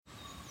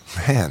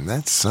Man,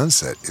 that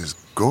sunset is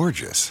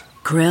gorgeous.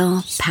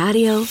 Grill,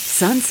 patio,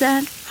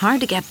 sunset.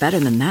 Hard to get better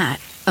than that.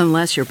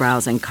 Unless you're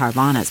browsing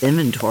Carvana's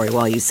inventory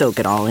while you soak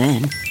it all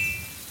in.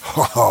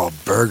 Oh,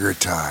 burger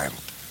time.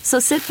 So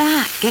sit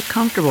back, get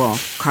comfortable.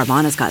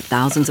 Carvana's got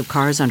thousands of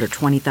cars under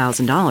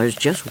 $20,000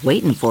 just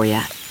waiting for you.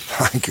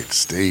 I could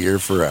stay here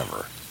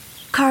forever.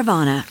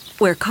 Carvana,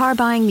 where car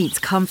buying meets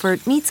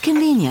comfort meets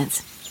convenience.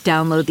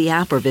 Download the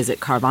app or visit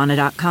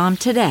Carvana.com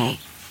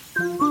today.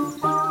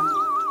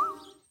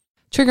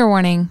 Trigger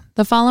warning.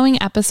 The following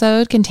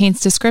episode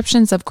contains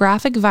descriptions of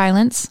graphic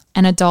violence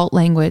and adult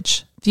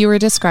language. Viewer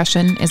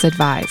discretion is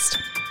advised.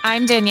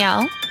 I'm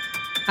Danielle.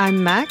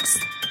 I'm Max.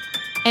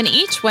 And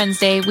each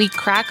Wednesday, we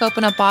crack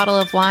open a bottle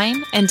of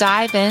wine and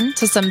dive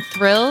into some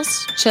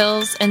thrills,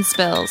 chills, and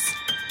spills.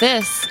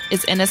 This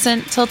is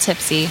Innocent Till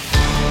Tipsy.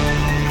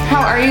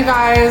 How are you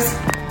guys?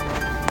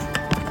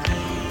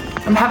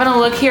 I'm having a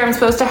look here. I'm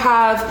supposed to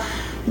have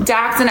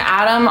Dax and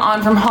Adam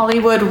on from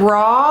Hollywood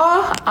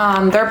Raw,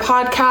 their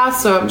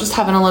podcast. So I'm just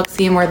having a look,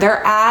 seeing where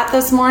they're at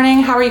this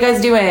morning. How are you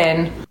guys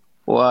doing?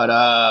 What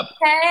up?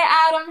 Hey,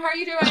 Adam. How are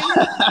you doing?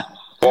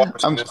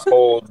 Watching this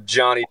whole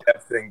Johnny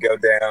Depp thing go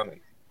down.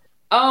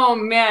 Oh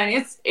man,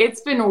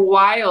 it's been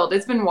wild.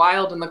 It's been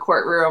wild in the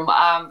courtroom.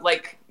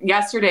 Like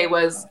yesterday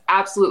was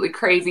absolutely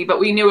crazy, but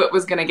we knew it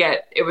was gonna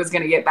get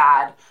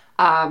bad.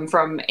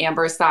 From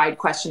Amber's side,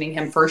 questioning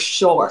him for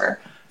sure.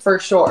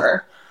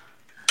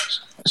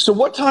 So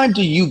what time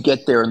do you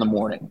get there in the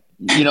morning?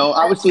 You know,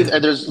 obviously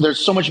there's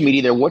so much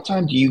media there. What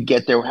time do you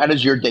get there? How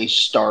does your day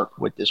start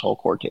with this whole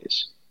court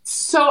case?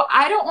 So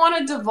I don't want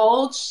to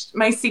divulge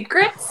my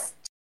secrets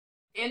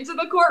into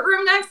the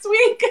courtroom next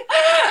week.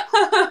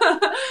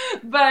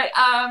 But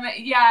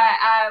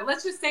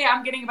let's just say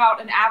I'm getting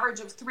about an average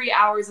of 3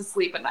 hours of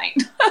sleep a night.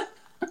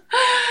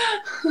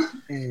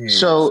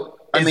 So,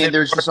 I mean,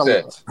 there's just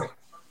a...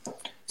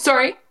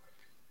 Sorry?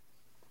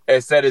 I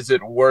said, is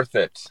it worth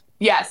it?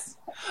 Yes.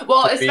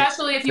 Well,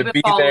 especially if you've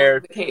been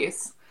following the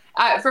case.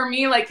 For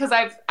me, like, because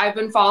I've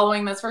been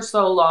following this for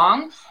so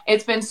long,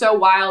 it's been so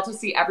wild to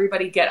see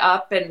everybody get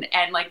up and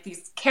like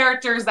these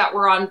characters that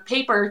were on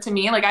paper to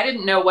me. Like, I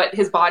didn't know what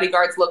his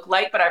bodyguards looked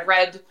like, but I've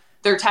read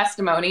their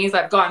testimonies.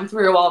 I've gone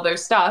through all their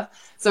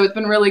stuff. So it's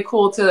been really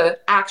cool to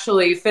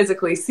actually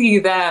physically see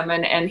them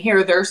and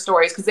hear their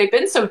stories, because they've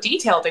been so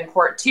detailed in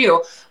court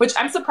too, which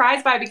I'm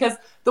surprised by, because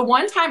the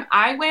one time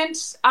I went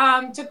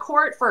to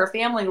court for a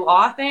family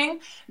law thing,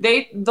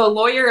 the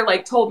lawyer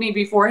like told me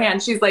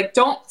beforehand, she's like,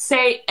 don't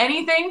say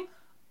anything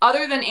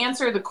other than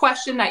answer the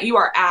question that you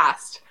are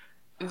asked.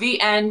 The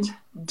end,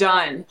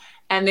 done.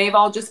 And they've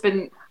all just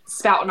been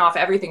spouting off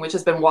everything, which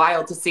has been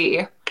wild to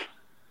see.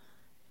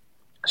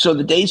 So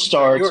the day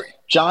starts,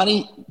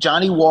 Johnny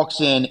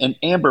walks in and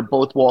Amber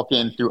both walk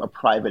in through a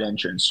private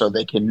entrance, so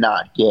they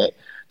cannot get,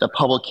 the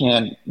public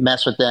can't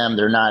mess with them.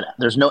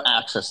 There's no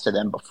access to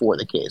them before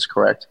the case,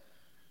 correct?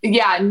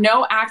 Yeah,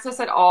 no access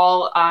at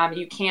all.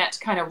 You can't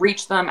kind of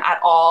reach them at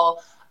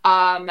all.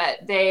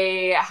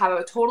 They have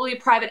a totally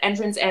private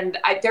entrance, and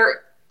I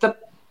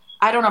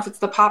don't know if it's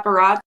the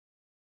paparazzi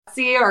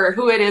or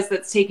who it is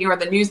that's taking, or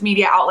the news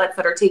media outlets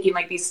that are taking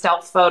like these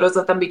stealth photos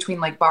of them between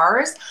like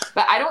bars.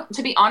 But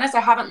to be honest, I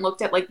haven't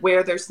looked at like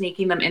where they're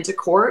sneaking them into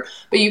court,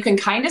 but you can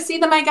kind of see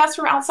them, I guess,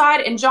 from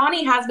outside. And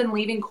Johnny has been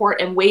leaving court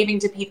and waving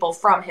to people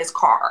from his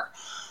car.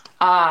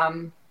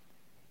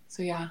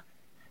 So yeah.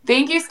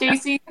 Thank you,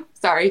 Stacy.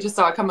 Sorry, just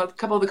saw a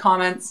couple of the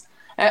comments.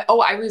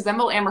 I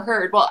resemble Amber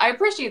Heard. Well, I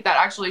appreciate that,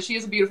 actually. She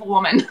is a beautiful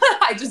woman.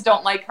 I just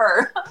don't like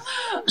her.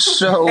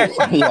 So,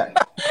 yeah.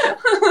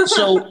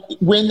 So,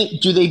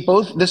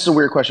 this is a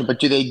weird question,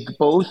 but do they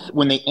both,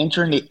 when they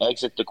enter and they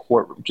exit the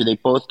courtroom, do they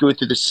both go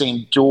through the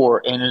same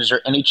door? And is there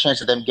any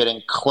chance of them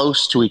getting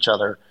close to each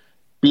other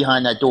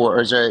behind that door?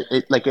 Or is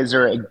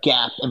there a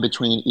gap in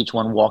between each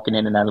one walking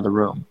in and out of the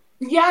room?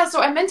 Yeah, so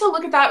I meant to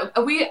look at that.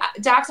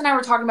 Dax and I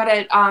were talking about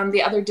it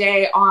the other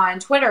day on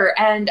Twitter,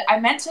 and I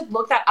meant to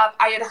look that up.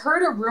 I had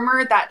heard a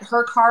rumor that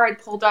her car had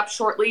pulled up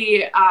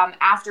shortly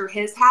after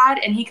his had,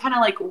 and he kind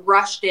of like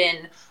rushed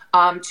in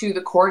to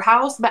the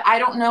courthouse. But I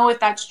don't know if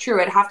that's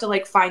true. I'd have to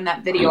like find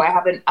that video. I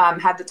haven't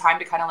had the time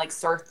to kind of like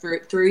surf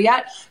through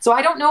yet. So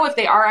I don't know if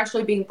they are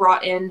actually being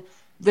brought in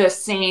the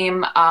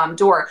same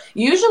door.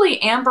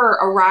 Usually Amber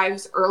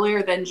arrives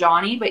earlier than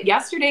Johnny, but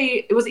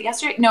yesterday? No,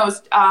 it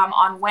was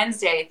on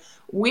Wednesday.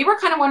 We were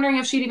kind of wondering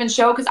if she'd even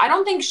show, because I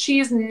don't think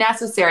she's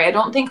necessary. I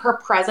don't think her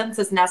presence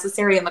is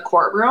necessary in the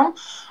courtroom.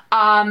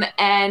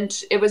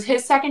 And it was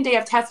his second day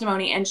of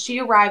testimony, and she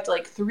arrived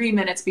like 3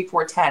 minutes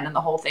before 10, and the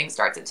whole thing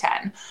starts at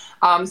 10.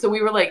 So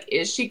we were like,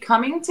 is she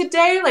coming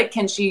today? Like,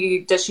 does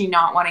she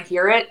not want to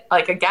hear it?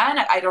 Like, again,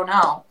 I don't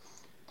know.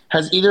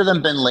 Has either of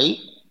them been late?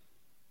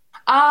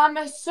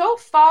 So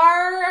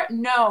far,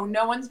 no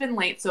one's been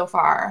late so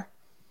far.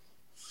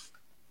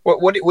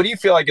 What do you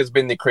feel like has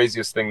been the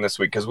craziest thing this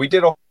week? Because we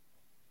did a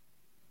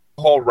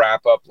whole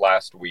wrap up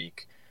last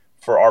week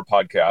for our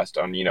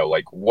podcast on,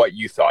 like what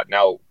you thought.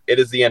 Now it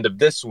is the end of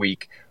this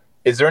week.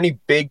 Is there any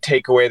big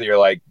takeaway that you're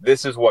like,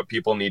 this is what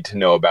people need to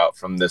know about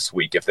from this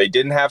week? If they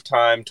didn't have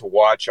time to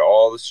watch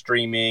all the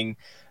streaming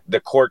the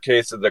court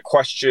case, the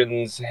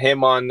questions,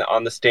 him on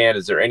the stand?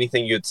 Is there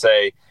anything you'd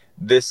say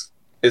this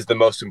is the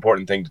most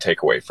important thing to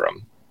take away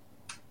from?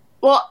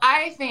 Well,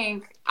 I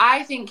think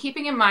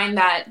keeping in mind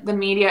that the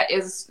media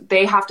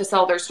they have to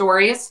sell their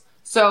stories.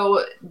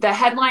 So the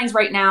headlines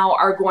right now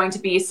are going to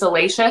be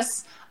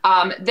salacious.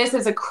 This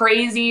is a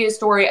crazy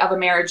story of a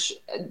marriage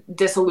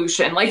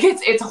dissolution. Like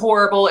it's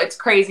horrible. It's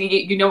crazy.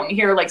 You don't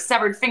hear like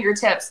severed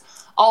fingertips,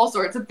 all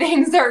sorts of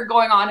things that are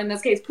going on in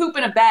this case, poop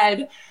in a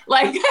bed,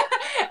 like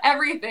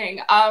everything.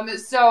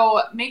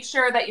 So make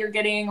sure that you're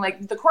getting,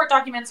 like, the court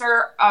documents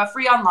are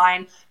free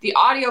online. The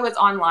audio is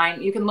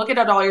online. You can look at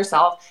it all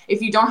yourself.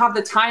 If you don't have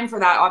the time for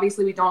that,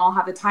 obviously we don't all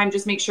have the time.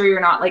 Just make sure you're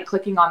not like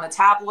clicking on the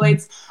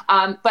tabloids.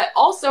 But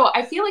also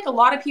I feel like a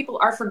lot of people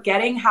are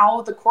forgetting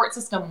how the court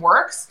system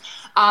works.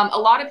 A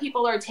lot of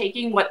people are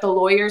taking what the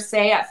lawyers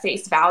say at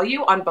face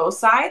value on both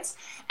sides.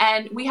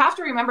 And we have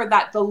to remember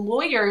that the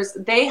lawyers,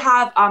 they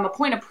have a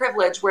point of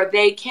privilege where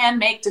they can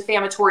make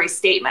defamatory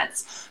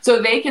statements.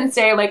 So they can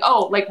say like,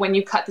 oh, like when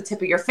you cut the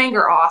tip of your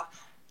finger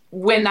off,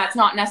 when that's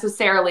not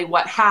necessarily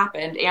what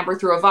happened. Amber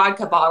threw a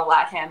vodka bottle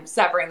at him,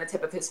 severing the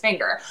tip of his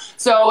finger.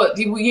 So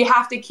you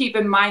have to keep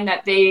in mind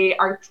that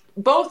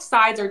both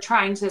sides are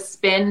trying to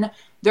spin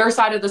their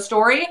side of the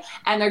story,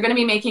 and they're going to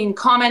be making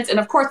comments. And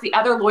of course the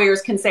other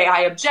lawyers can say,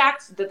 I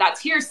object, that's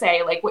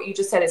hearsay. Like what you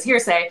just said is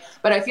hearsay.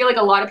 But I feel like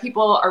a lot of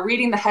people are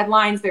reading the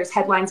headlines. There's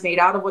headlines made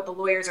out of what the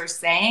lawyers are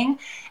saying.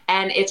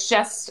 And it's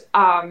just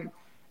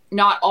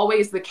not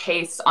always the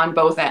case on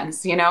both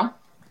ends, you know?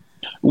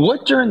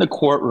 What during the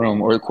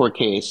courtroom or the court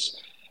case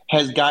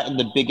has gotten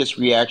the biggest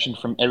reaction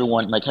from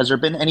everyone? Like, has there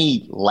been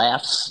any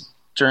laughs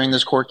during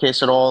this court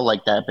case at all?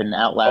 Like that have been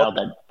out loud,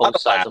 that both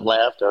sides have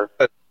laughed? Or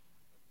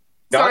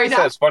Johnny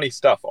says funny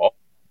stuff.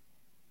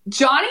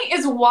 Johnny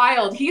is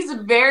wild. He's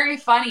very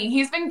funny.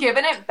 He's been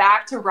giving it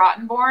back to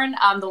Rottenborn,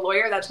 the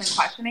lawyer that's been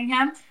questioning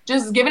him,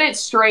 just giving it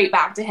straight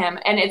back to him.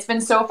 And it's been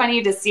so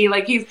funny to see,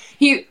 like,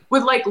 he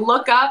would like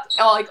look up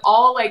like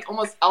all like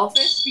almost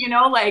elfish, you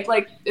know,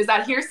 like, is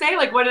that hearsay?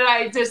 Like, what did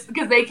I just,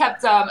 because they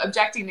kept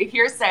objecting to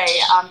hearsay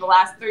the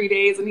last 3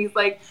 days. And he's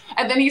like,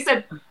 and then he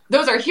said,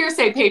 those are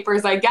hearsay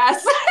papers, I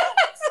guess.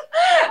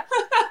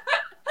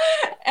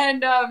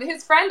 And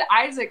his friend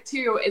Isaac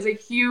too is a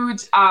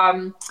huge,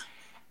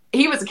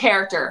 he was a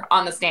character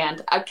on the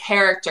stand, a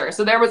character.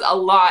 So there was a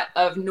lot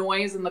of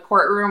noise in the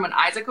courtroom when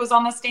Isaac was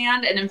on the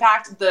stand. And in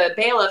fact, the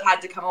bailiff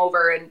had to come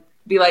over and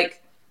be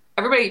like,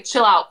 everybody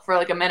chill out for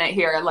like a minute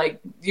here. Like,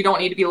 you don't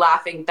need to be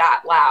laughing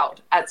that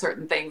loud at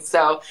certain things.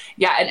 So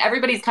yeah, and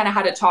everybody's kind of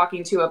had a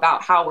talking to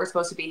about how we're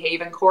supposed to behave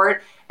in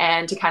court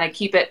and to kind of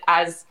keep it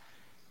as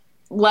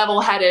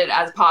level-headed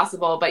as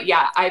possible. But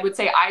yeah, I would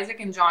say Isaac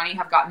and Johnny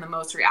have gotten the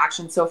most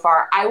reaction so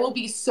far. I will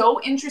be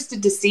so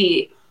interested to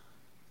see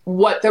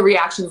what the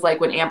reaction's like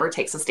when Amber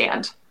takes a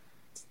stand.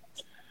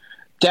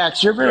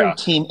 Dax, you're very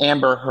team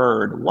Amber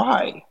Heard.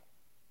 Why?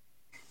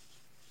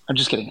 I'm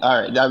just kidding.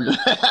 All right.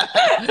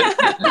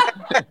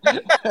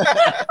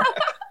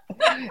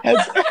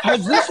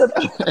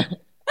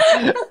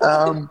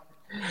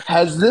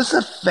 Has this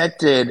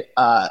affected,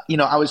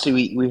 obviously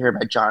we hear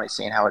about Johnny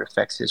saying how it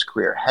affects his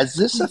career. Has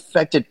this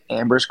affected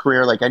Amber's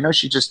career? Like, I know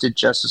she just did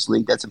Justice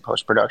League, that's in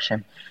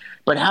post-production.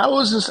 But how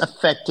has this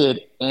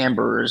affected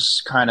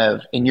Amber's kind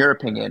of, in your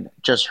opinion,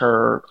 just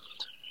her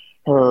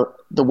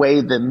the way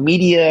the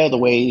media, the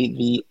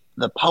way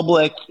the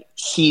public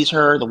sees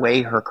her, the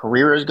way her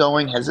career is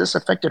going? Has this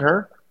affected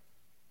her?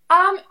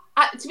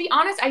 To be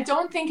honest, I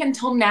don't think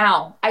until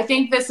now. I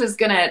think this is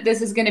gonna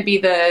be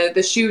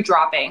the shoe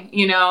dropping,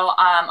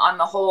 on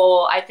the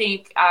whole. I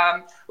think,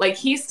 like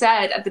he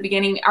said at the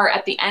beginning or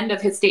at the end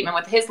of his statement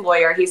with his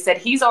lawyer, he said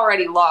he's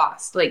already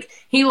lost. Like,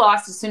 he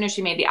lost as soon as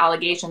she made the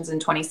allegations in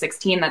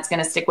 2016. That's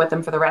going to stick with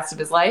him for the rest of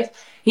his life.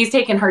 He's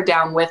taken her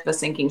down with the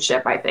sinking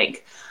ship, I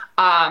think.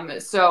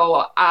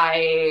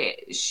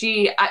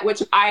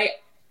 Which I,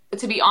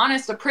 to be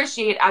honest,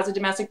 appreciate as a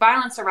domestic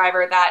violence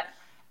survivor, that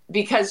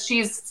because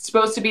she's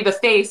supposed to be the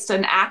face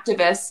and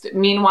activist.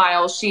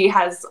 Meanwhile, she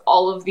has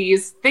all of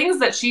these things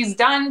that she's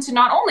done to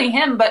not only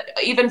him, but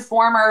even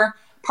former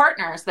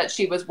partners that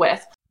she was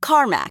with.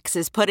 CarMax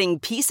is putting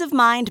peace of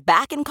mind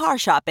back in car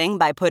shopping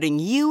by putting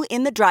you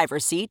in the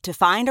driver's seat to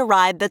find a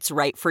ride that's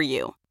right for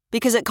you.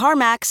 Because at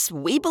CarMax,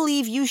 we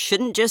believe you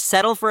shouldn't just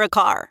settle for a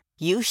car.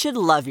 You should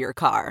love your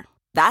car.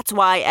 That's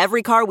why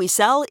every car we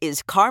sell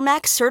is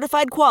CarMax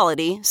certified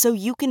quality, so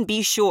you can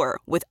be sure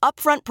with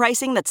upfront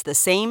pricing that's the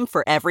same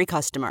for every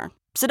customer.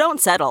 So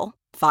don't settle.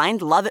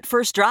 Find love at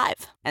first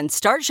drive and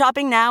start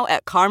shopping now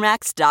at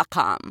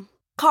CarMax.com.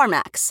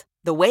 CarMax,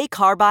 the way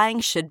car buying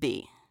should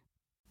be.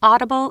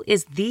 Audible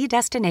is the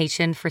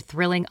destination for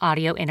thrilling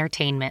audio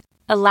entertainment.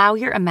 Allow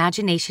your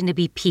imagination to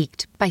be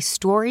piqued by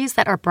stories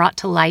that are brought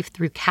to life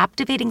through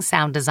captivating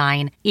sound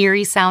design,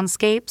 eerie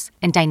soundscapes,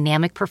 and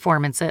dynamic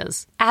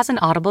performances. As an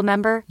Audible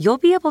member, you'll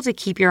be able to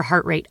keep your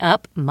heart rate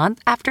up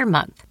month after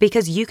month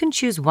because you can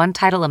choose one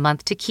title a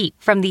month to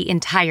keep from the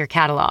entire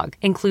catalog,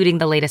 including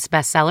the latest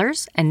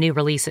bestsellers and new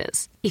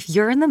releases. If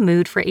you're in the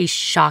mood for a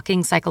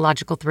shocking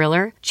psychological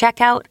thriller, check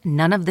out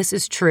None of This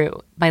Is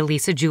True by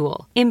Lisa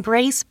Jewell.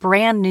 Embrace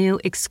brand new,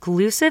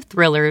 exclusive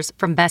thrillers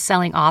from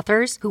best-selling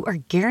authors who are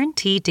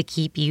guaranteed to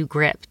keep you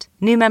gripped.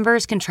 New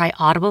members can try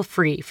Audible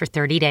free for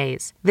 30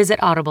 days.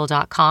 Visit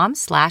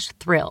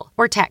audible.com/thrill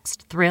or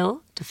text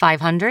thrill to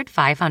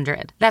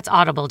 500-500. That's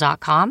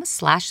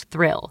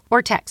audible.com/thrill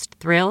or text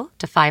thrill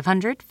to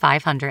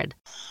 500-500.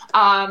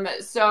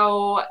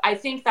 So I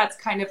think that's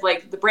kind of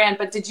like the brand.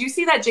 But did you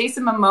see that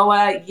Jason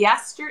Momoa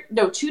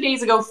 2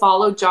 days ago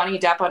followed Johnny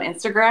Depp on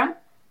Instagram?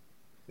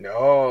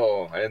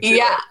 No, I didn't see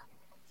that.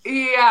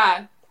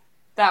 Yeah,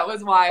 that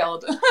was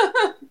wild.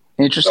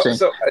 Interesting.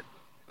 So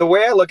the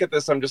way I look at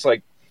this, I'm just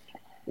like,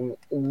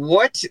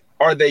 what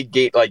are they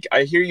like?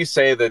 I hear you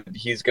say that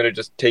he's going to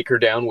just take her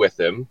down with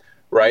him,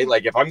 right?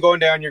 Like, if I'm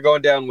going down, you're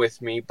going down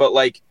with me. But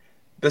like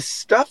the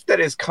stuff that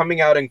is coming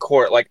out in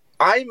court, like,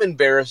 I'm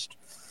embarrassed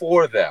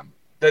for them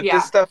that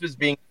this stuff is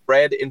being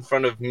read in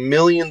front of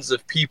millions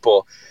of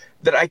people,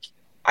 that I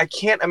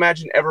can't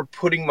imagine ever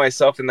putting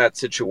myself in that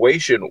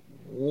situation.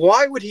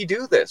 Why would he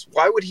do this?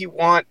 Why would he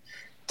want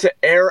to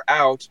air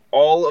out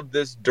all of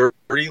this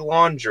dirty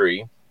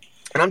laundry?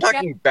 And I'm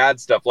talking bad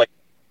stuff, like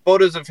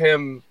photos of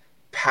him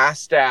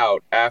passed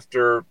out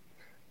after,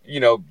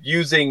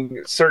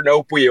 using certain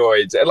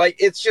opioids. And like,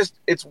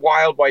 it's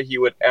wild why he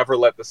would ever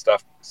let this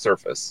stuff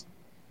surface.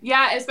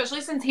 Yeah,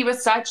 especially since he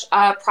was such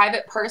a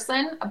private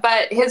person,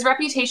 but his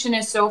reputation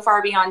is so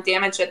far beyond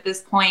damaged at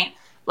this point.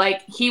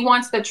 Like, he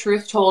wants the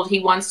truth told. He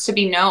wants to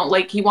be known.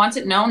 Like, he wants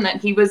it known that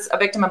he was a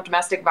victim of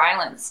domestic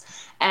violence.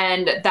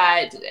 And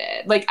that,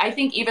 like, I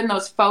think even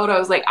those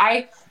photos,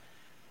 the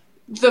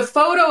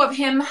photo of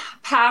him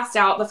passed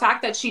out, the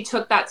fact that she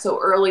took that so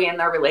early in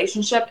their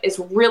relationship is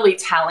really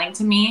telling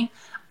to me.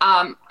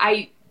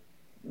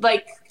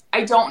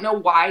 I don't know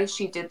why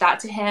she did that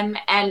to him.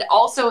 And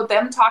also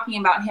them talking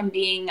about him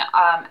being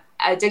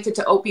addicted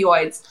to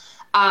opioids.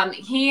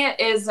 He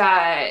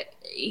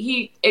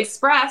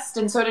expressed,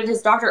 and so did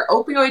his doctor,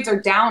 opioids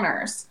are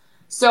downers.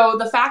 So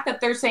the fact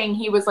that they're saying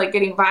he was like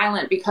getting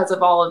violent because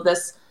of all of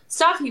this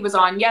stuff he was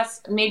on,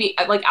 yes, maybe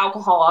like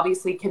alcohol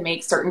obviously can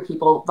make certain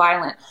people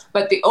violent,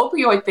 but the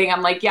opioid thing,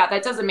 I'm like, yeah,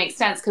 that doesn't make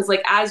sense. Because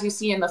like, as you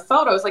see in the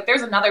photos, like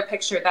there's another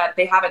picture that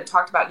they haven't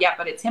talked about yet,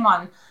 but it's him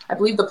on, I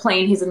believe, the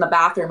plane. He's in the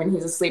bathroom and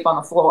he's asleep on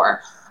the floor.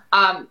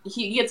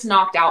 He gets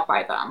knocked out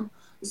by them,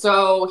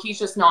 so he's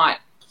just not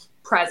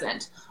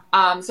present.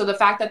 So the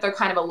fact that they're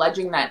kind of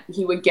alleging that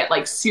he would get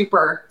like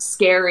super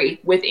scary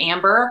with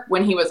Amber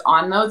when he was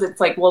on those, it's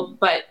like, well,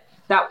 but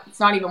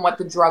that's not even what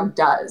the drug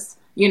does,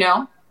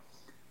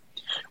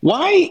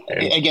 Why,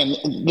 again,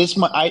 this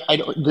might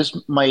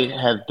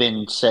have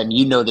been said, and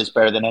you know this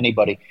better than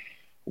anybody.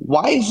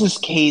 Why is this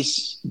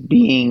case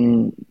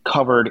being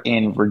covered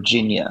in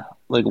Virginia?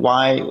 Like,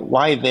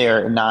 why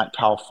there and not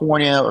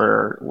California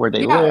or where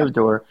they lived,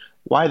 or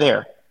why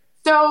there?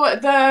 So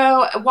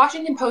the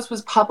Washington Post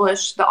was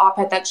published, the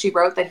op-ed that she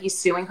wrote that he's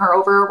suing her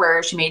over,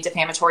 where she made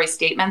defamatory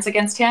statements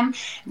against him.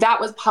 That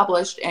was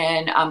published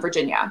in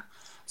Virginia.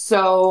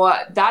 So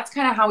that's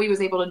kind of how he was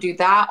able to do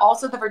that.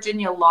 Also, the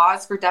Virginia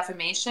laws for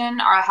defamation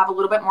have a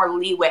little bit more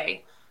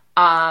leeway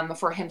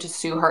for him to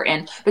sue her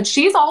in. But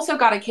she's also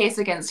got a case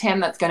against him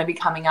that's going to be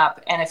coming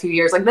up in a few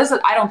years. Like,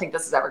 I don't think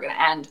this is ever going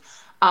to end.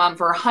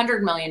 For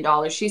 $100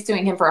 million. She's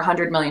suing him for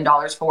 $100 million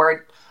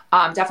for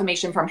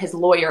defamation from his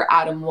lawyer,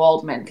 Adam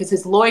Waldman. Because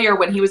his lawyer,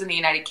 when he was in the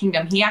United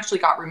Kingdom, he actually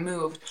got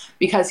removed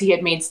because he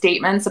had made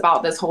statements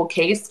about this whole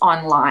case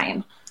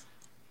online.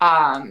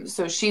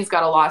 So she's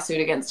got a lawsuit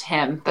against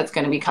him that's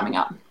going to be coming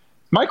up.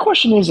 My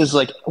question is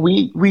like,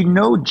 we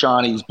know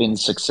Johnny's been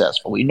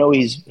successful. We know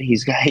he's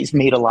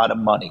made a lot of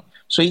money,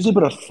 so he's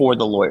able to afford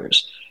the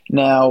lawyers.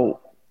 Now,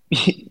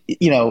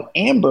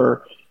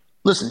 Amber,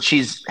 listen,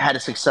 she's had a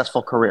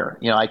successful career.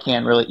 I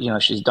can't really,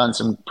 she's done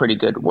some pretty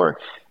good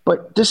work,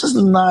 but this is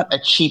not a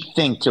cheap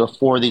thing to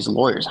afford these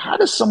lawyers. How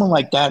does someone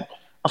like that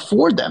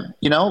afford them?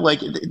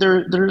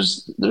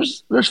 There's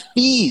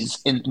fees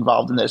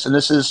involved in this, and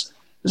this is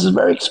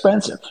very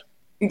expensive.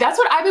 That's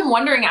what I've been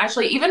wondering,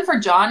 actually, even for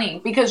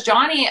Johnny, because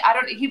Johnny,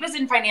 he was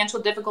in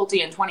financial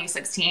difficulty in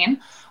 2016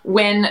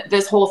 when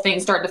this whole thing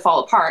started to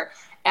fall apart.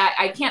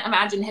 I can't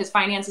imagine his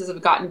finances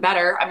have gotten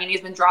better. I mean, he's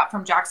been dropped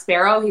from Jack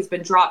Sparrow. He's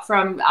been dropped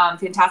from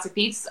Fantastic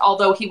Beasts,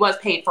 although he was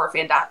paid for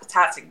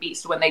Fantastic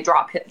Beast when they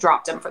dropped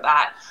him for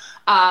that.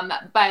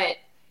 But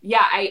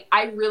yeah,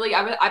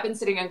 I've been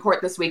sitting in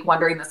court this week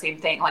wondering the same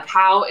thing. Like,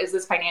 how is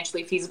this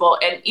financially feasible?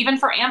 And even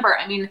for Amber,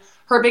 I mean,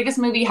 her biggest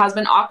movie has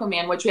been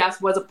Aquaman, which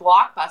was a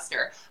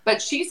blockbuster, but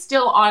she's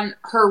still on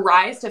her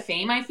rise to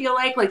fame. I feel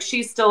like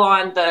she's still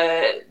on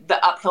the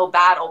uphill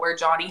battle where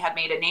Johnny had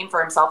made a name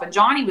for himself, and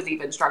Johnny was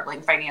even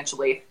struggling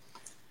financially.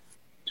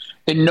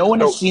 And no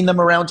one has seen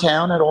them around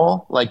town at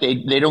all? Like,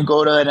 they don't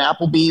go to an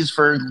Applebee's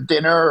for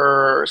dinner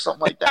or something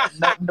like that?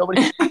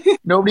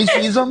 Nobody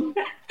sees them?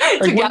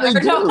 Like, what do they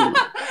do?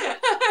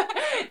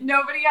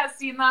 Nobody has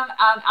seen them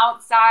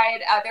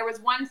outside. There was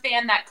one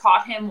fan that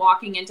caught him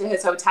walking into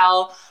his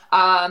hotel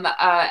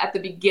at the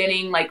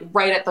beginning, like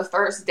right at the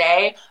first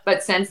day.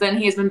 But since then,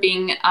 he has been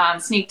being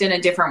sneaked in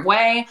a different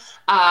way.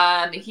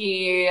 I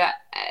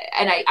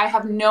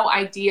have no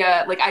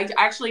idea. Like, I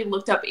actually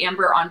looked up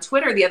Amber on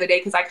Twitter the other day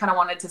because I kind of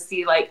wanted to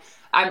see, like,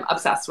 I'm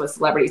obsessed with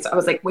celebrities. So I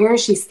was like, where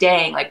is she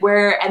staying? Like,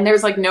 where? And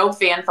there's like no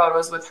fan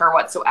photos with her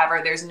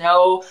whatsoever. There's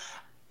no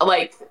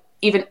like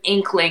even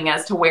inkling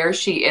as to where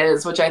she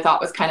is, which I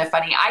thought was kind of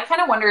funny. I kind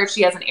of wonder if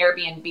she has an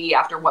Airbnb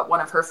after what one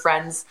of her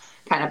friends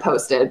kind of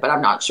posted, but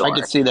I'm not sure. I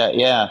could see that.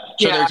 Yeah.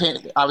 So Yeah.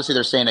 obviously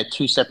they're staying at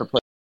two separate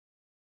places.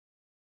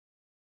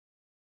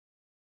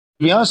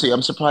 To be honest with you,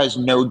 I'm surprised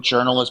no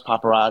journalist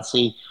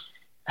paparazzi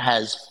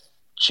has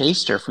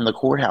chased her from the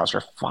courthouse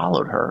or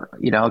followed her,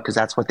 because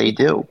that's what they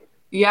do.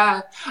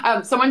 Yeah.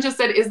 Someone just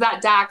said, is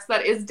that Dax?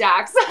 That is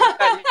Dax.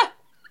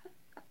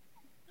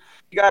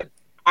 You got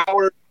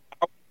our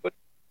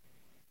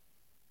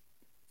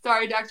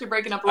Sorry, Dax, you're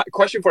breaking up.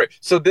 question for you.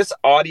 So this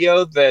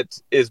audio that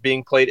is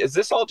being played, is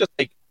this all just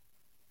like,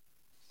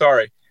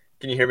 sorry,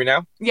 can you hear me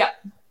now? Yeah.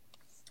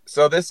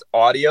 So this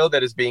audio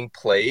that is being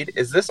played,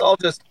 is this all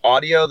just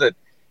audio that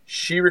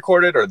she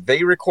recorded or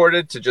they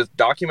recorded to just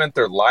document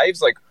their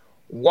lives? Like,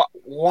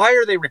 why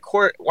are they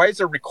why is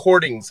there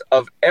recordings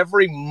of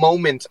every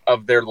moment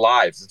of their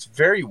lives? It's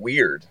very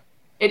weird.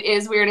 It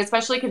is weird,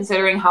 especially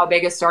considering how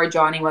big a star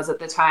Johnny was at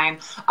the time.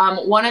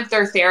 One of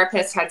their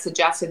therapists had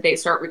suggested they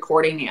start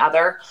recording the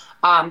other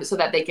so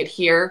that they could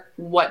hear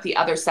what the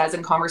other says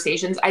in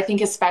conversations. I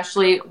think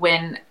especially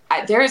when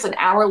there is an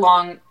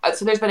hour-long,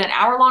 so there's been an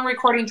hour-long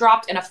recording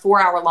dropped and a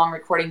 4-hour-long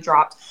recording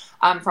dropped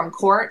from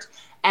court.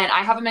 And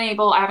I haven't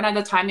had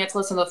the time yet to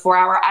listen to the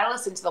 4-hour. I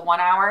listened to the 1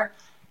 hour.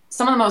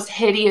 Some of the most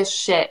hideous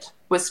shit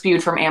was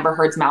spewed from Amber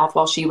Heard's mouth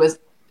while she was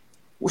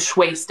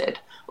wasted.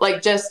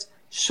 Like, just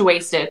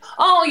wasted.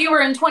 Oh, you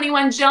were in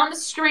 21 Jump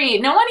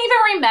Street. No one even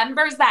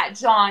remembers that,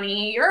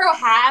 Johnny. You're a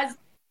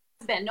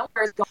has-been. No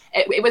one's going.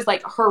 It was,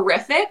 like,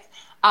 horrific.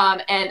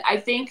 And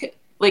I think,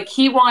 like,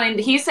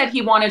 he said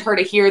he wanted her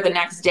to hear the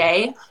next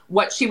day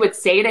what she would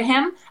say to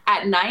him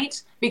at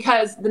night,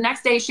 because the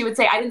next day she would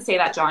say, I didn't say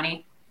that,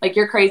 Johnny. Like,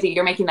 you're crazy.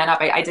 You're making that up.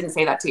 I didn't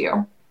say that to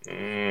you.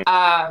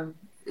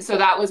 So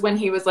that was when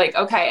he was like,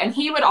 okay. And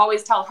he would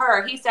always tell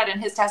her, he said in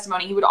his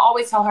testimony, he would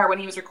always tell her when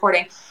he was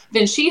recording.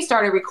 Then she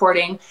started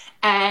recording,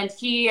 and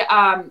he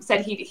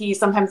said he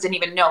sometimes didn't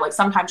even know. Like,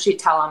 sometimes she'd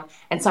tell him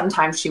and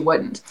sometimes she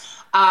wouldn't.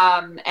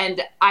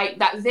 And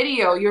that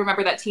video, you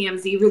remember that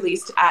TMZ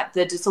released at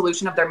the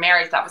dissolution of their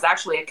marriage, that was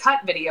actually a cut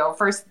video.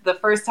 The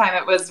first time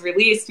it was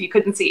released, you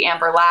couldn't see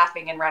Amber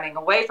laughing and running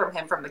away from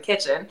him from the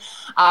kitchen.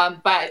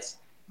 But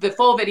the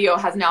full video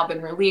has now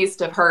been released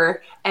of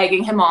her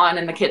egging him on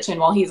in the kitchen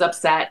while he's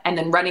upset and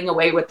then running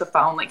away with the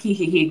phone. Like,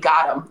 he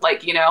got him,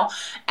 like,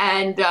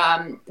 and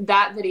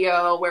that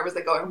video, where was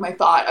I going with my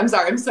thought? I'm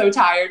sorry. I'm so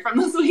tired from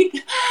this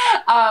week.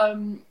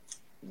 That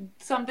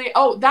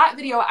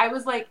video, I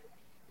was like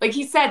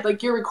he said,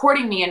 like, you're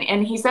recording me.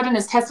 And he said in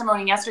his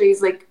testimony yesterday,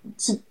 he's like,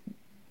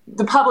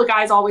 the public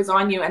eye's always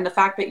on you. And the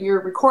fact that you're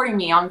recording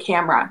me on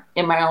camera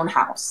in my own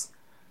house.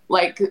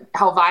 Like,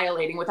 how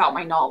violating without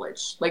my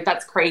knowledge. Like,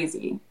 that's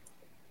crazy.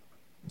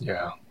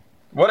 Yeah.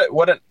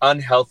 What an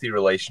unhealthy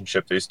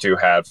relationship these two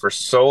had for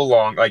so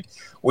long. Like,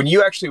 when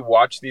you actually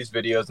watch these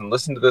videos and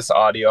listen to this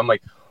audio, I'm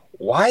like,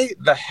 why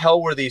the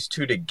hell were these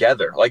two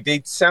together? Like,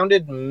 they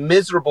sounded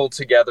miserable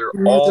together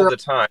all the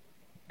time.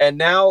 And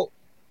now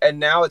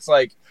it's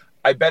like,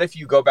 I bet if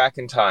you go back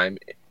in time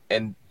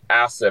and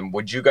ask them,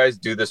 would you guys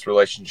do this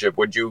relationship?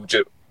 Would you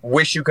just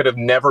wish you could have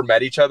never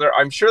met each other?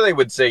 I'm sure they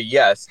would say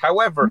yes.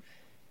 However,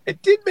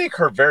 it did make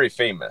her very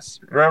famous.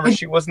 Remember,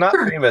 she was not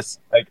famous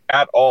like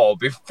at all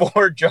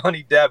before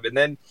Johnny Depp, and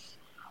then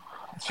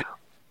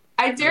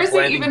I dare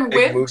say even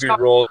with movie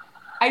role.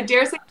 I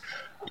dare say,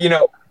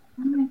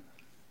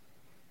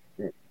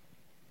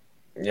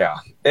 yeah,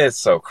 it's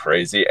so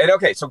crazy. And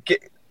okay, so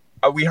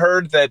we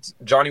heard that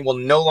Johnny will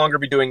no longer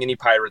be doing any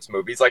Pirates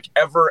movies, like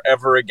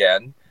ever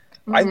again.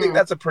 Mm-hmm. I think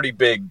that's a pretty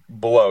big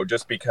blow,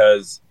 just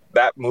because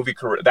that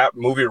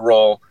movie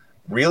role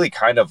really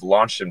kind of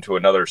launched him to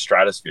another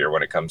stratosphere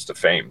when it comes to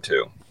fame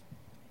too.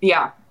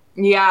 Yeah.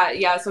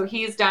 So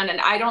he's done, and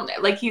I don't,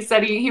 like he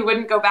said, he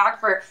wouldn't go back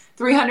for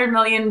 $300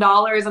 million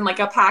and like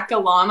a pack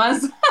of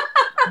llamas.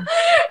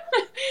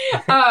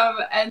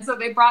 And so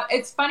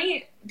it's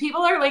funny,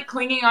 people are like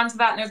clinging onto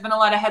that, and there's been a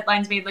lot of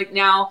headlines made, like,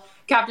 now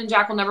Captain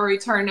Jack will never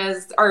return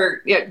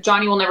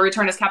Johnny will never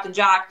return as Captain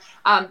Jack.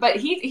 But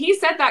he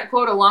said that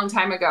quote a long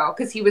time ago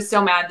because he was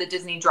so mad that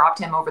Disney dropped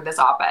him over this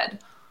op-ed.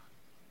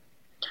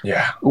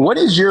 Yeah. What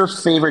is your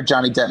favorite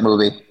Johnny Depp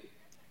movie?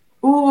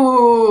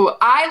 Ooh,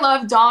 I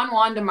love Don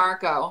Juan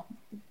DeMarco.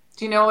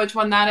 Do you know which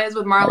one that is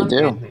with Marlon? I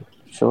do.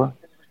 Sure.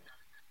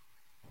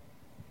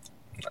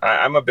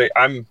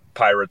 I'm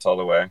Pirates all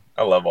the way.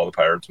 I love all the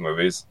Pirates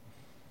movies.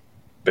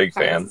 Big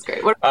fan. That's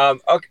great.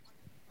 Okay.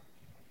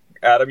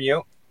 Adam,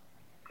 you?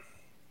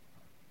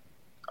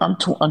 I'm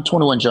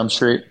 21 Jump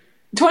Street.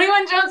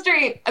 21 Jump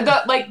Street.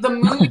 The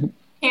movie.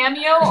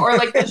 cameo or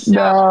like the show?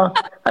 No,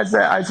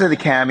 I'd say the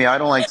cameo. I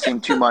don't like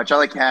seeing too much. I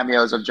like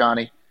cameos of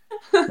Johnny.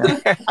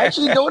 Yeah.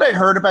 Actually, you know what I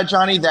heard about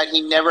Johnny? That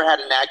he never had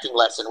an acting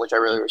lesson, which I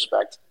really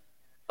respect.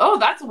 Oh,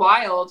 that's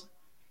wild.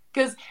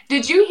 Because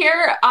did you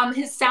hear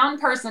his sound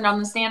person on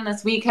the stand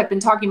this week had been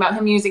talking about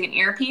him using an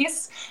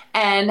earpiece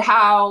and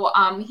how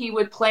he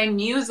would play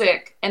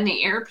music in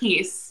the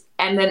earpiece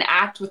and then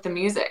act with the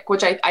music,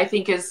 which I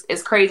think is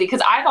crazy.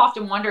 Because I've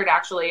often wondered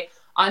actually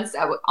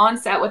on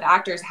set with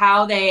actors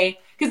how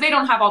because they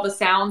don't have all the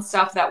sound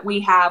stuff that we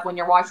have when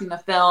you're watching the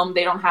film.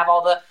 They don't have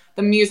all the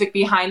music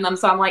behind them.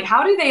 So I'm like,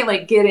 how do they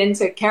like get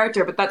into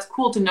character? But that's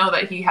cool to know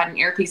that he had an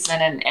earpiece in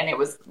and it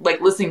was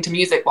like listening to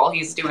music while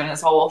he's doing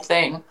his whole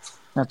thing.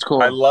 That's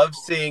cool. I love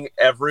seeing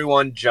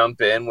everyone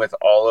jump in with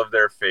all of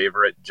their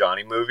favorite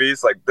Johnny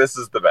movies. Like, this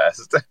is the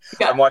best.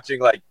 Yeah. I'm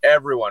watching like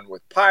everyone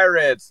with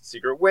Pirates,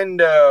 Secret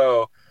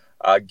Window,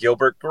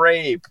 Gilbert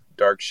Grape,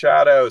 Dark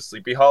Shadow,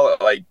 Sleepy Hollow.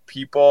 Like,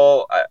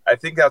 people, I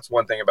think that's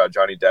one thing about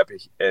Johnny Depp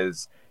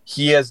is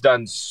he has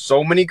done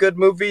so many good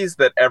movies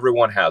that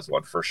everyone has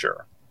one for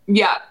sure.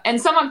 Yeah, and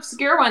some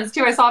obscure ones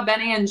too. I saw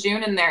Benny and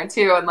June in there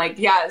too, and like,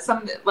 yeah,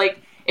 some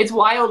like it's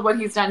wild what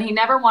he's done. He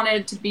never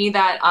wanted to be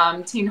that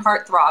teen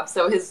heartthrob,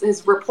 so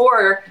his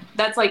rapport.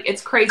 That's like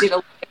it's crazy to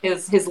look at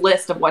his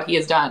list of what he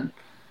has done.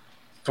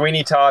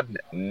 Sweeney Todd,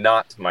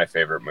 not my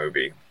favorite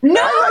movie.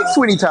 No, I like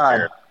Sweeney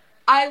Todd.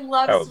 I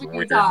love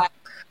Sweeney Todd.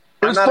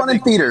 It was fun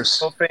in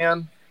theaters.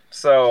 Fan,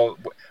 so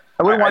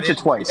I would watch it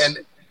twice.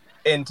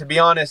 And to be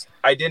honest,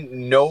 I didn't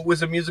know it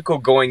was a musical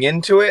going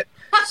into it,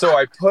 so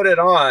I put it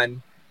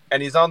on.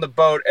 And he's on the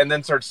boat and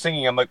then starts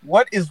singing. I'm like,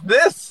 what is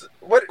this?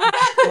 What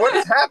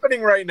is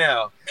happening right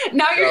now?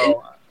 Now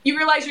you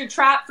realize you're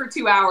trapped for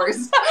 2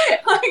 hours.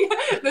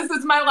 Like, this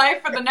is my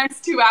life for the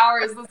next 2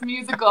 hours, this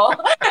musical.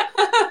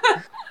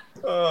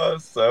 Oh,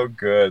 so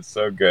good.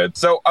 So good.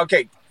 So,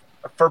 okay,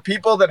 for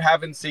people that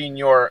haven't seen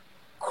your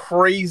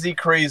crazy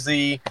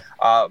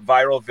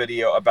viral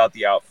video about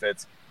the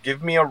outfits,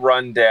 give me a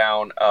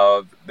rundown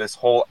of this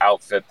whole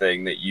outfit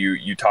thing that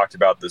you talked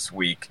about this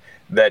week.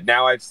 That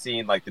now I've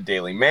seen, like the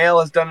Daily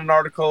Mail has done an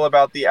article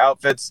about the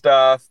outfit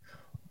stuff.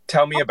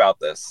 Tell me about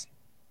this.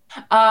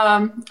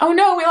 Oh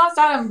no, we lost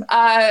Adam.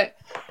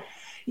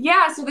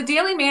 Yeah, so the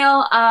Daily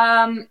Mail,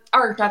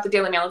 or not the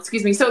Daily Mail,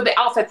 excuse me. So the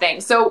outfit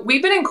thing. So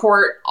we've been in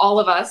court, all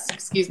of us.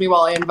 Excuse me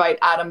while I invite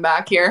Adam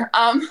back here.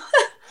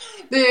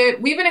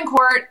 We've been in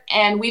court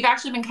and we've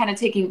actually been kind of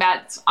taking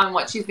bets on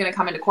what she's going to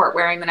come into court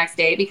wearing the next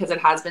day because it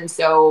has been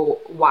so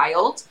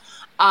wild.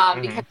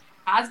 Because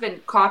has been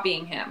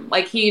copying him.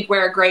 Like he'd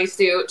wear a gray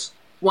suit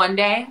one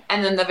day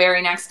and then the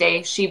very next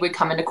day she would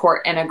come into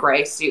court in a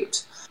gray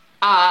suit.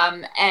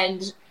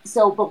 And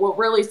so, but what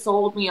really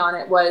sold me on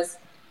it was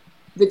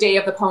the day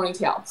of the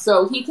ponytail.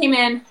 So he came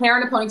in,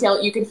 hair in a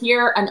ponytail. You could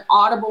hear an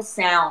audible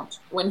sound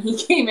when he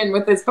came in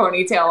with his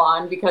ponytail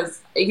on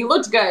because he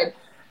looked good.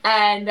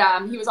 And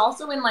he was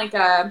also in like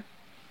I'm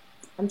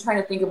trying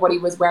to think of what he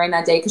was wearing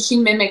that day because she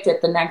mimicked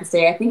it the next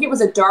day. I think it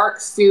was a dark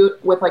suit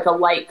with like a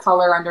light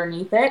color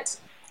underneath it.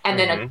 And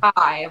then a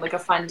tie, like a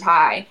fun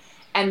tie.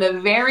 And the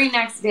very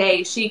next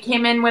day, she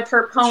came in with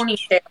her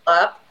ponytail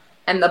up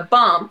and the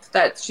bump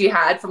that she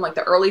had from like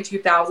the early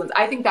 2000s.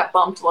 I think that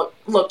bump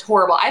looked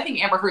horrible. I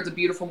think Amber Heard's a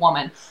beautiful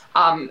woman.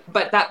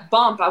 But that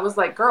bump, I was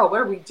like, girl,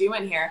 what are we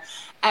doing here?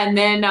 And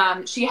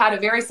then she had a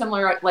very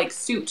similar like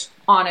suit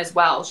on as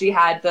well. She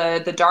had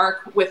the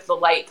dark with the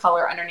light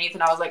color underneath.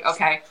 And I was like,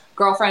 okay,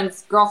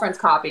 girlfriend's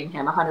copying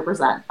him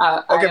 100%.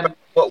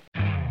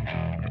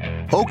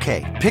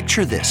 Okay,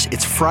 picture this.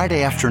 It's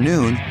Friday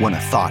afternoon when a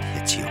thought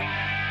hits you.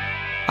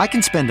 I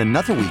can spend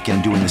another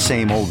weekend doing the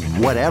same old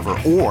whatever,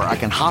 or I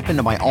can hop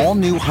into my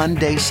all-new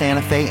Hyundai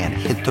Santa Fe and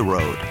hit the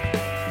road.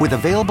 With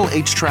available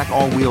H-Track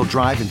all-wheel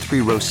drive and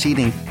 3-row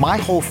seating, my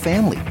whole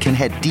family can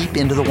head deep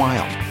into the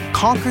wild.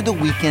 Conquer the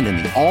weekend in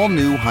the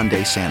all-new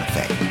Hyundai Santa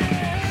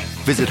Fe.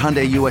 Visit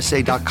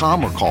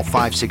HyundaiUSA.com or call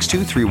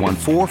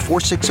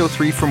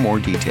 562-314-4603 for more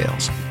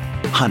details.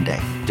 Hyundai,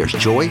 there's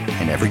joy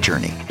in every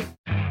journey.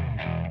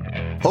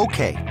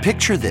 Okay,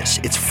 picture this.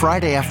 It's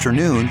Friday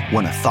afternoon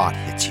when a thought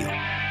hits you.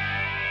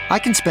 I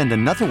can spend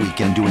another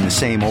weekend doing the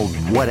same old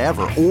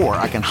whatever, or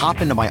I can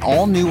hop into my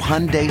all-new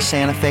Hyundai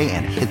Santa Fe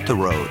and hit the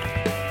road.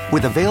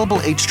 With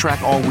available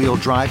H-Track all-wheel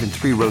drive and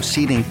 3-row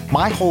seating,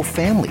 my whole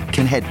family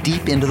can head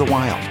deep into the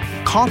wild.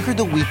 Conquer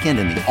the weekend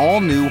in the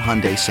all-new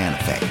Hyundai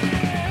Santa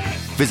Fe.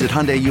 Visit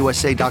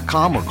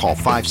HyundaiUSA.com or call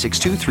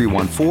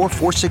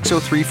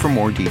 562-314-4603 for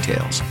more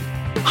details.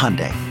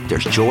 Hyundai,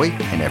 there's joy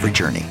in every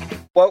journey.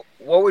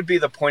 What would be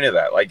the point of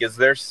that? Like, is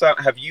there some?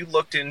 Have you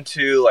looked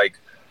into like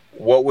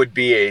what would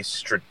be a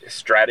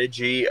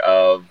strategy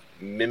of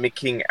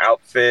mimicking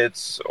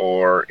outfits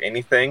or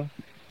anything?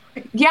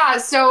 Yeah,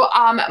 so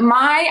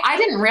I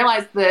didn't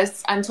realize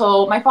this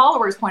until my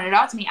followers pointed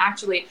out to me.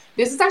 Actually,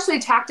 this is actually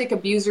a tactic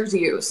abusers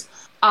use.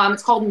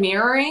 It's called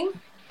mirroring,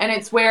 and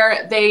it's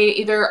where they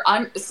either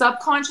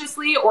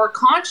subconsciously or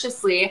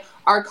consciously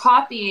are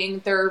copying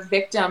their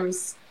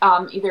victims'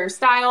 either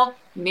style,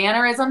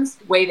 mannerisms,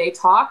 way they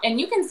talk. And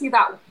you can see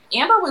that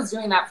Amber was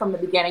doing that from the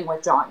beginning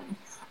with Johnny.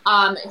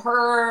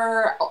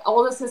 Her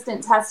old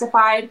assistant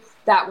testified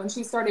that when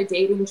she started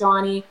dating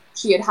Johnny,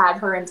 she had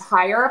her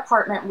entire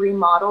apartment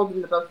remodeled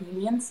in the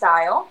bohemian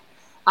style.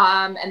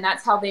 And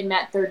that's how they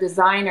met their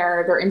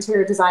designer, their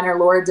interior designer,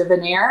 Laura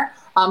DeVenier,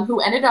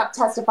 who ended up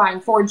testifying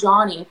for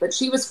Johnny, but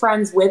she was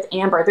friends with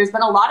Amber. There's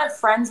been a lot of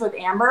friends with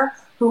Amber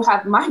who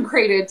have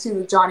migrated to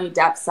the Johnny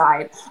Depp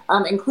side,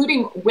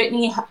 including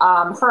Whitney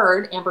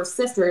Heard, Amber's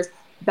sister's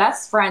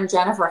best friend,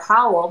 Jennifer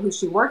Howell, who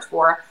she worked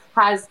for,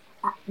 has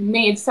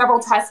made several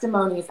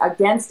testimonies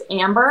against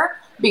Amber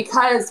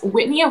because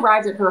Whitney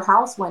arrived at her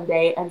house one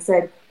day and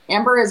said,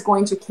 Amber is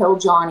going to kill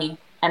Johnny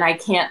and I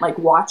can't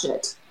watch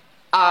it.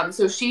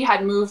 So she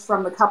had moved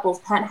from the couple's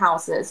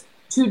penthouses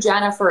to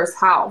Jennifer's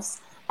house.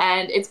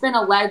 And it's been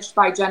alleged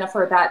by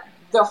Jennifer that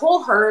the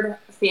whole Heard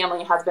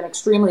family has been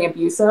extremely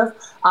abusive,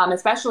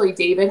 especially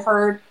David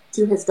Heard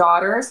to his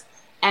daughters,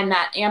 and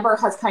that Amber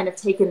has kind of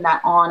taken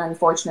that on,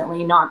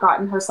 unfortunately, not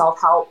gotten herself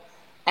help,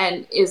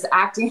 and is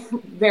acting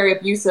very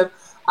abusive.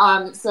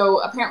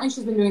 So apparently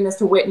she's been doing this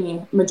to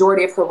Whitney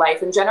majority of her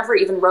life. And Jennifer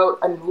even wrote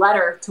a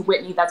letter to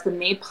Whitney that's been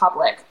made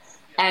public.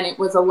 And it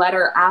was a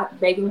letter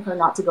begging her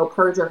not to go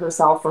perjure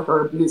herself for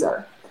her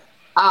abuser.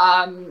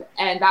 And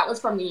that was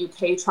from the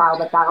UK trial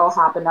that all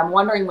happened. I'm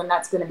wondering when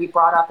that's going to be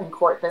brought up in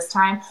court this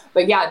time.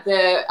 But yeah,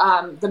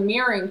 the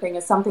mirroring thing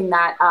is something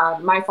that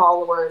my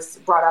followers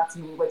brought up to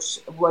me, which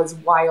was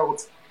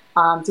wild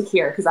to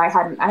hear, because I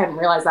hadn't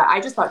realized that. I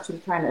just thought she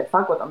was trying to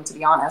fuck with them, to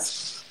be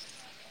honest.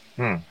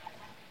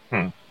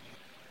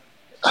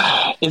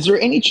 Is there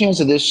any chance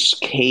of this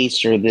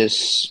case or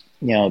this,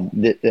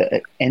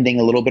 ending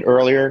a little bit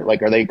earlier?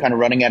 Are they kind of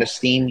running out of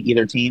steam,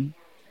 either team?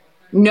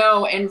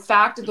 No, in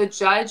fact, the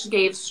judge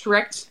gave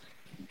strict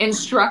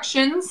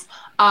instructions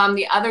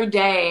the other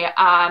day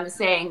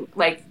saying,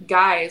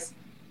 guys,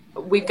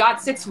 we've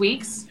got 6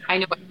 weeks. I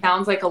know it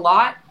sounds like a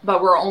lot,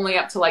 but we're only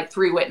up to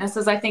 3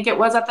 witnesses, I think it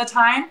was at the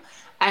time.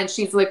 And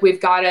she's like, we've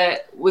got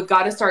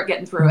to start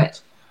getting through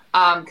it.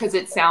 Because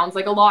it sounds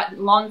like a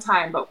long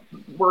time, but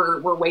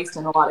we're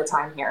wasting a lot of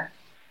time here.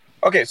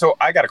 Okay, so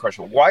I got a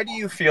question. Why do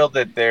you feel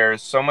that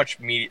there's so much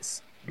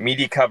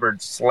media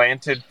coverage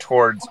slanted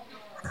towards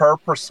her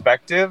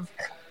perspective,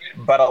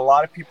 but a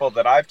lot of people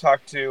that I've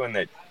talked to and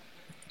that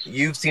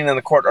you've seen in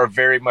the court are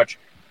very much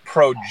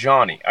pro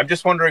Johnny? I'm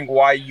just wondering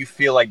why you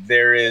feel like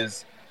there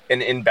is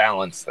an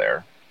imbalance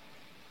there.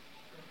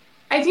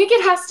 I think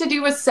it has to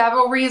do with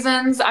several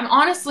reasons. I'm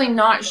honestly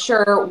not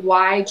sure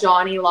why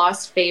Johnny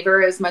lost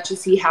favor as much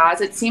as he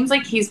has. It seems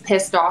like he's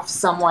pissed off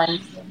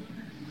someone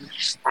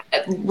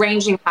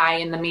ranging high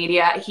in the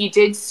media. He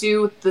did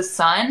sue The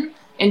Sun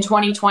in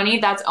 2020.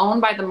 That's owned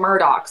by the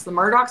Murdochs. The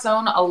Murdochs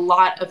own a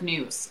lot of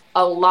news.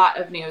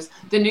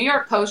 The New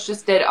York Post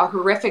just did a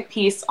horrific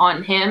piece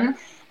on him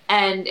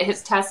and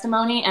his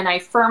testimony, and I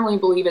firmly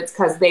believe it's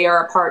because they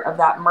are a part of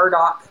that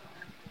Murdoch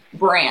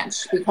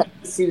branch because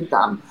he sued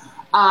them.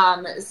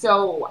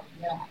 So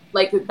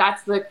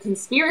that's the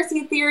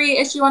conspiracy theory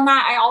issue on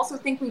that. I also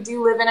think we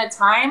do live in a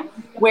time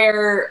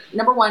where,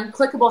 number one,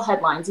 clickable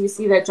headlines. You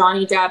see that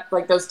Johnny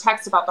Depp, those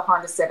texts about the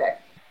Honda Civic,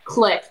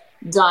 click,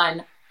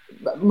 done,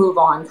 move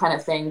on kind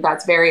of thing.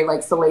 That's very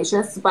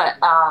salacious, but,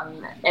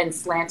 and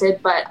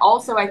slanted. But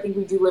also I think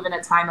we do live in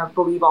a time of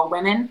believe all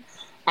women.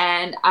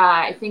 And,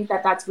 I think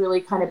that that's really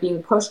kind of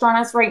being pushed on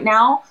us right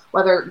now,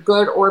 whether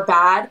good or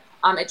bad.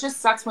 It just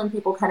sucks when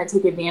people kind of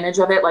take advantage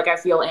of it, like I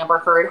feel Amber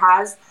Heard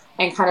has,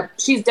 and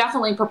she's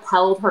definitely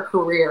propelled her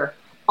career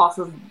off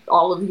of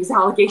all of these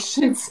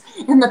allegations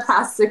in the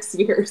past 6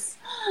 years.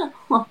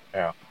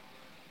 Yeah.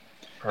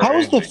 How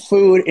is the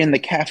food in the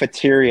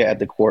cafeteria at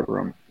the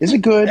courtroom? Is it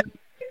good?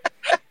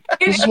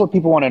 This is what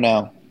people want to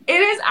know. It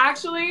is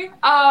actually,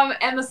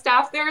 and the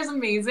staff there is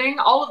amazing.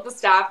 All of the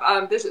staff,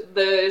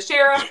 the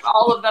sheriff,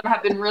 all of them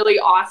have been really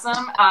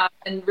awesome,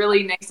 and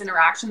really nice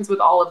interactions with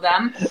all of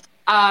them.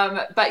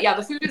 But yeah,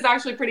 the food is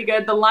actually pretty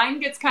good. The line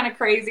gets kind of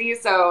crazy,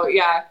 so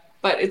yeah,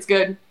 but it's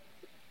good.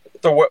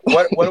 So what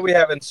do we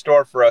have in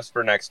store for us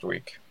for next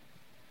week?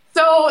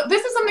 So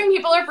this is something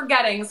people are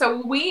forgetting.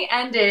 So we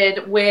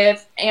ended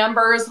with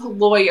Amber's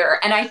lawyer,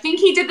 and I think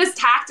he did this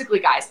tactically,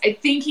 guys. I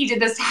think he did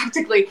this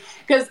tactically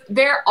because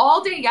they're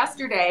all day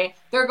yesterday.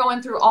 They're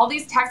going through all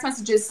these text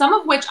messages, some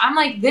of which I'm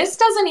like, this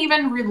doesn't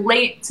even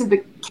relate to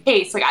the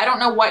case. I don't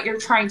know what you're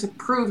trying to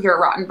prove here,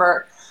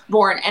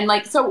 Rottenborn.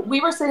 And so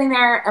we were sitting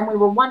there and we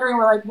were wondering,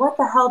 we're like, what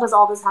the hell does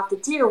all this have to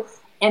do?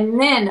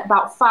 And then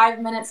about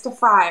 5 minutes to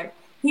 5,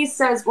 he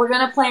says, we're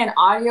going to play an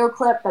audio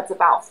clip that's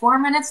about 4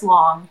 minutes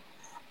long.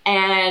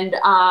 And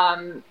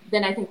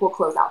then I think we'll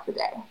close out the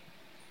day.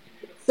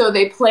 So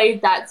they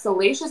played that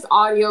salacious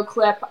audio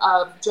clip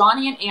of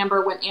Johnny and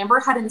Amber when Amber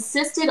had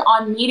insisted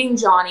on meeting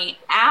Johnny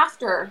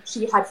after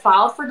she had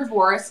filed for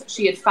divorce.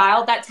 She had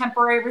filed that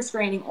temporary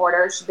restraining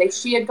order.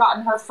 She had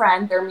gotten her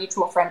friend, their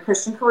mutual friend,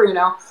 Christian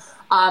Caruno,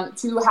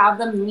 to have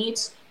them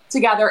meet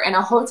together in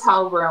a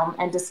hotel room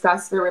and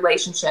discuss their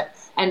relationship.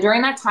 And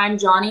during that time,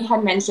 Johnny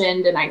had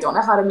mentioned, and I don't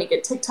know how to make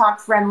it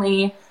TikTok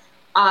friendly,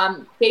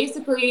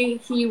 basically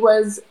he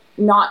was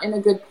not in a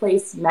good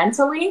place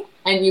mentally,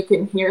 and you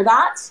can hear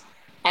that.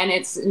 and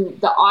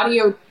the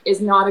audio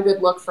is not a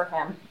good look for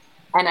him.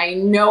 And I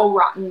know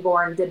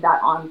Rottenborn did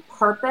that on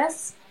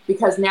purpose,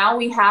 because now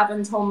we have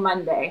until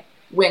Monday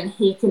when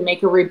he can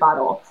make a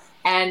rebuttal.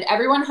 And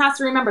everyone has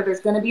to remember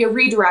there's going to be a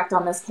redirect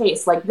on this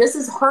case. Like, this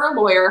is her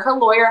lawyer. Her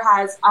lawyer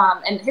has,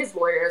 and his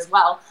lawyer as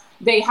well,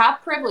 they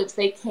have privilege.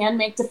 They can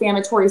make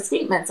defamatory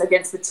statements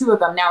against the two of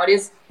them. Now, it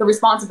is the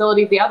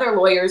responsibility of the other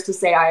lawyers to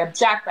say, I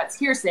object, that's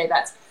hearsay,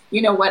 that's,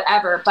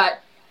 whatever.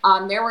 But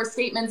there were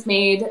statements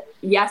made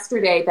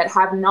yesterday that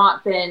have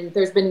not been,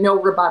 there's been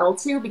no rebuttal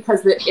to,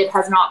 because it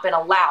has not been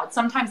allowed.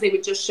 Sometimes they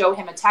would just show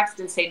him a text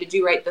and say, did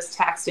you write this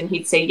text? And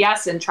he'd say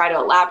yes and try to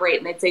elaborate.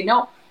 And they'd say,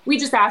 no, we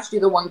just asked you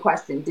the one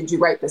question. Did you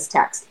write this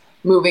text?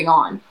 Moving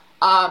on.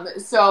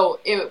 So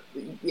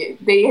they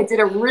did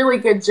a really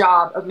good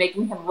job of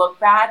making him look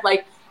bad.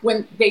 Like,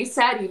 when they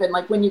said, even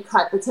like when you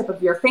cut the tip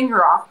of your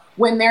finger off,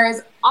 when there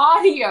is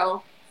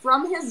audio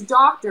from his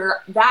doctor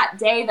that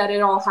day that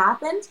it all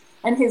happened,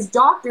 and his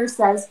doctor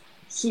says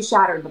she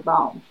shattered the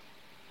bone.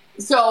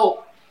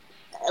 So,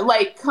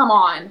 like, come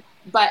on.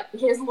 But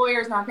his lawyer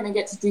is not going to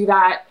get to do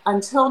that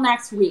until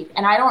next week.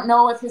 And I don't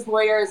know if his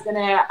lawyer is going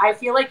to, I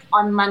feel like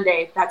on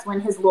Monday, that's when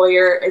his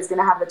lawyer is going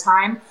to have the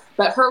time.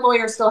 But her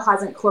lawyer still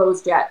hasn't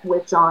closed yet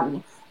with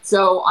Johnny.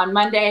 So on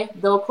Monday,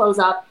 they'll close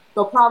up.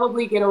 They'll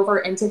probably get over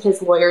into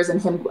his lawyers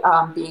and him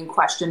being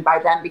questioned by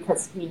them,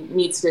 because they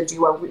need to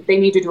do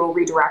a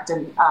redirect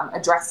and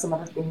address some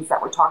of the things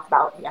that were talked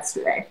about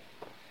yesterday.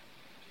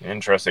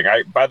 Interesting.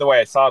 By the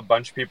way, I saw a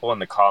bunch of people in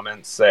the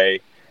comments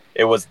say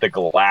it was the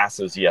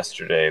glasses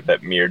yesterday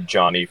that mirrored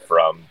Johnny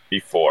from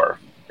before.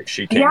 Like,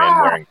 she came in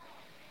wearing.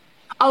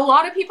 A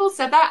lot of people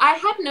said that. I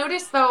had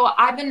noticed, though,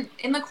 I've been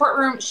in the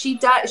courtroom.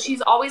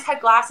 She's always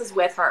had glasses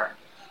with her.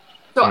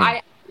 So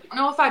I don't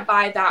know if I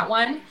buy that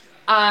one,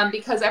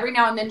 because every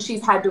now and then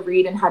she's had to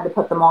read and had to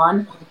put them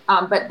on.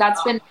 But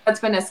that's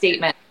been a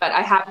statement. But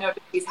I have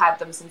noticed she's had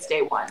them since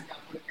day one.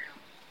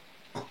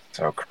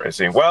 So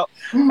crazy. Well,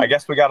 I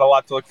guess we got a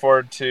lot to look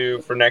forward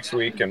to for next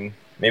week, and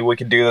maybe we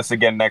can do this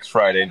again next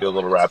Friday and do a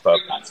little wrap up.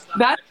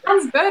 That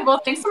sounds good. Well,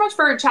 thanks so much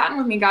for chatting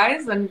with me,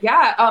 guys. And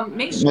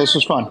make sure this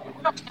was fun.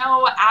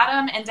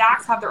 Adam and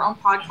Dax have their own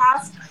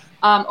podcast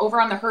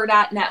over on the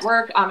Hurrdat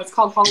Network. It's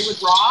called Hollywood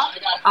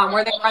Raw,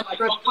 where they run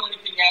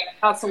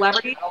about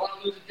celebrities.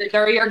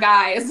 They're your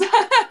guys.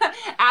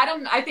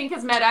 Adam, I think,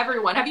 has met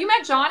everyone. Have you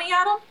met Johnny,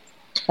 Adam?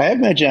 I have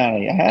met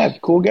Johnny. I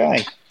have. Cool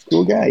guy.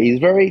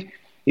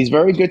 He's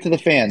very good to the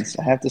fans.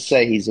 I have to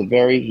say, he's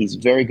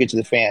very good to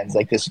the fans.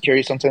 Like, the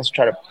security sometimes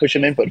try to push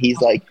him in, but he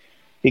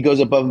goes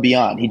above and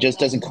beyond. He just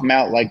doesn't come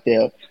out like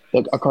a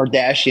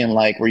Kardashian,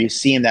 like, where you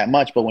see him that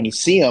much. But when you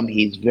see him,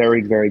 he's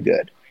very, very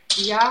good.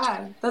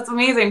 Yeah, that's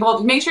amazing.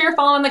 Well, make sure you're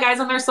following the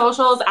guys on their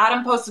socials.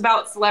 Adam posts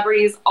about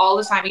celebrities all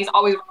the time. He's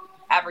always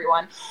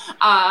everyone.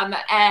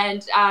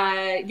 And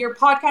your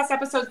podcast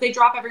episodes, they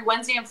drop every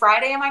Wednesday and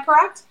Friday. Am I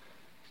correct?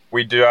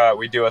 We do a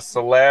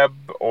celeb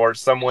or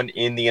someone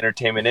in the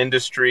entertainment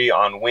industry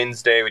on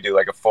Wednesday. We do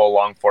like a full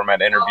long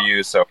format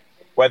interview. So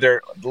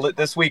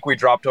this week we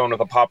dropped on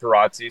with a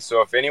paparazzi.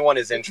 So if anyone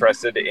is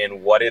interested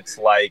in what it's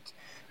like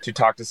to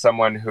talk to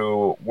someone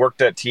who worked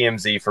at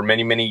TMZ for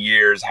many, many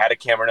years, had a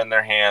camera in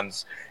their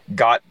hands,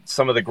 got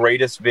some of the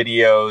greatest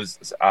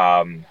videos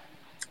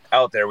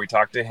out there, we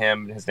talked to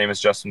him. His name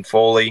is Justin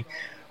Foley.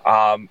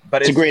 But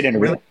it's a great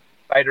interview. Really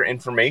insider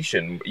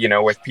information,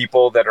 with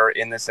people that are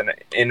in this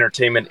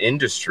entertainment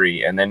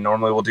industry, and then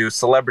normally we'll do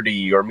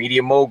celebrity or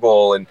media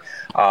mogul, and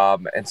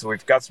so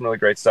we've got some really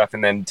great stuff.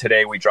 And then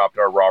today we dropped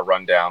our Raw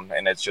Rundown,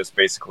 and it's just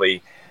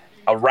basically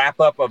a wrap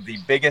up of the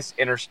biggest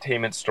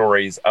entertainment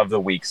stories of the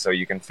week, so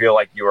you can feel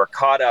like you are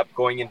caught up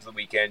going into the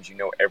weekend. You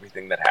know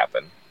everything that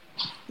happened.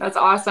 That's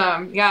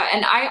awesome. Yeah.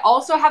 And I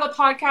also have a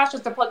podcast,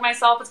 just to plug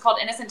myself. It's called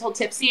Innocent Till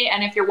Tipsy.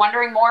 And if you're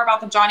wondering more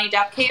about the Johnny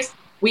Depp case,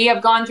 we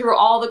have gone through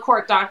all the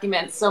court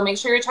documents. So make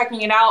sure you're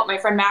checking it out. My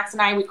friend Max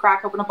and I, we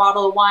crack open a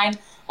bottle of wine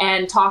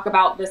and talk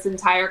about this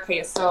entire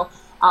case. So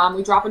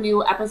we drop a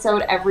new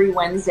episode every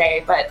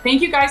Wednesday. But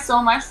thank you guys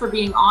so much for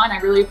being on. I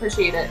really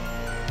appreciate it.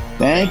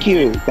 Thank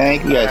you.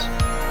 Thank you, guys.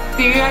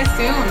 See you guys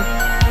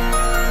soon.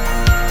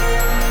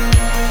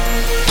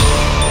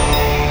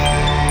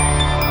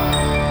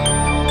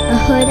 A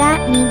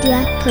Hurrdat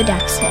Media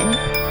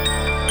Production.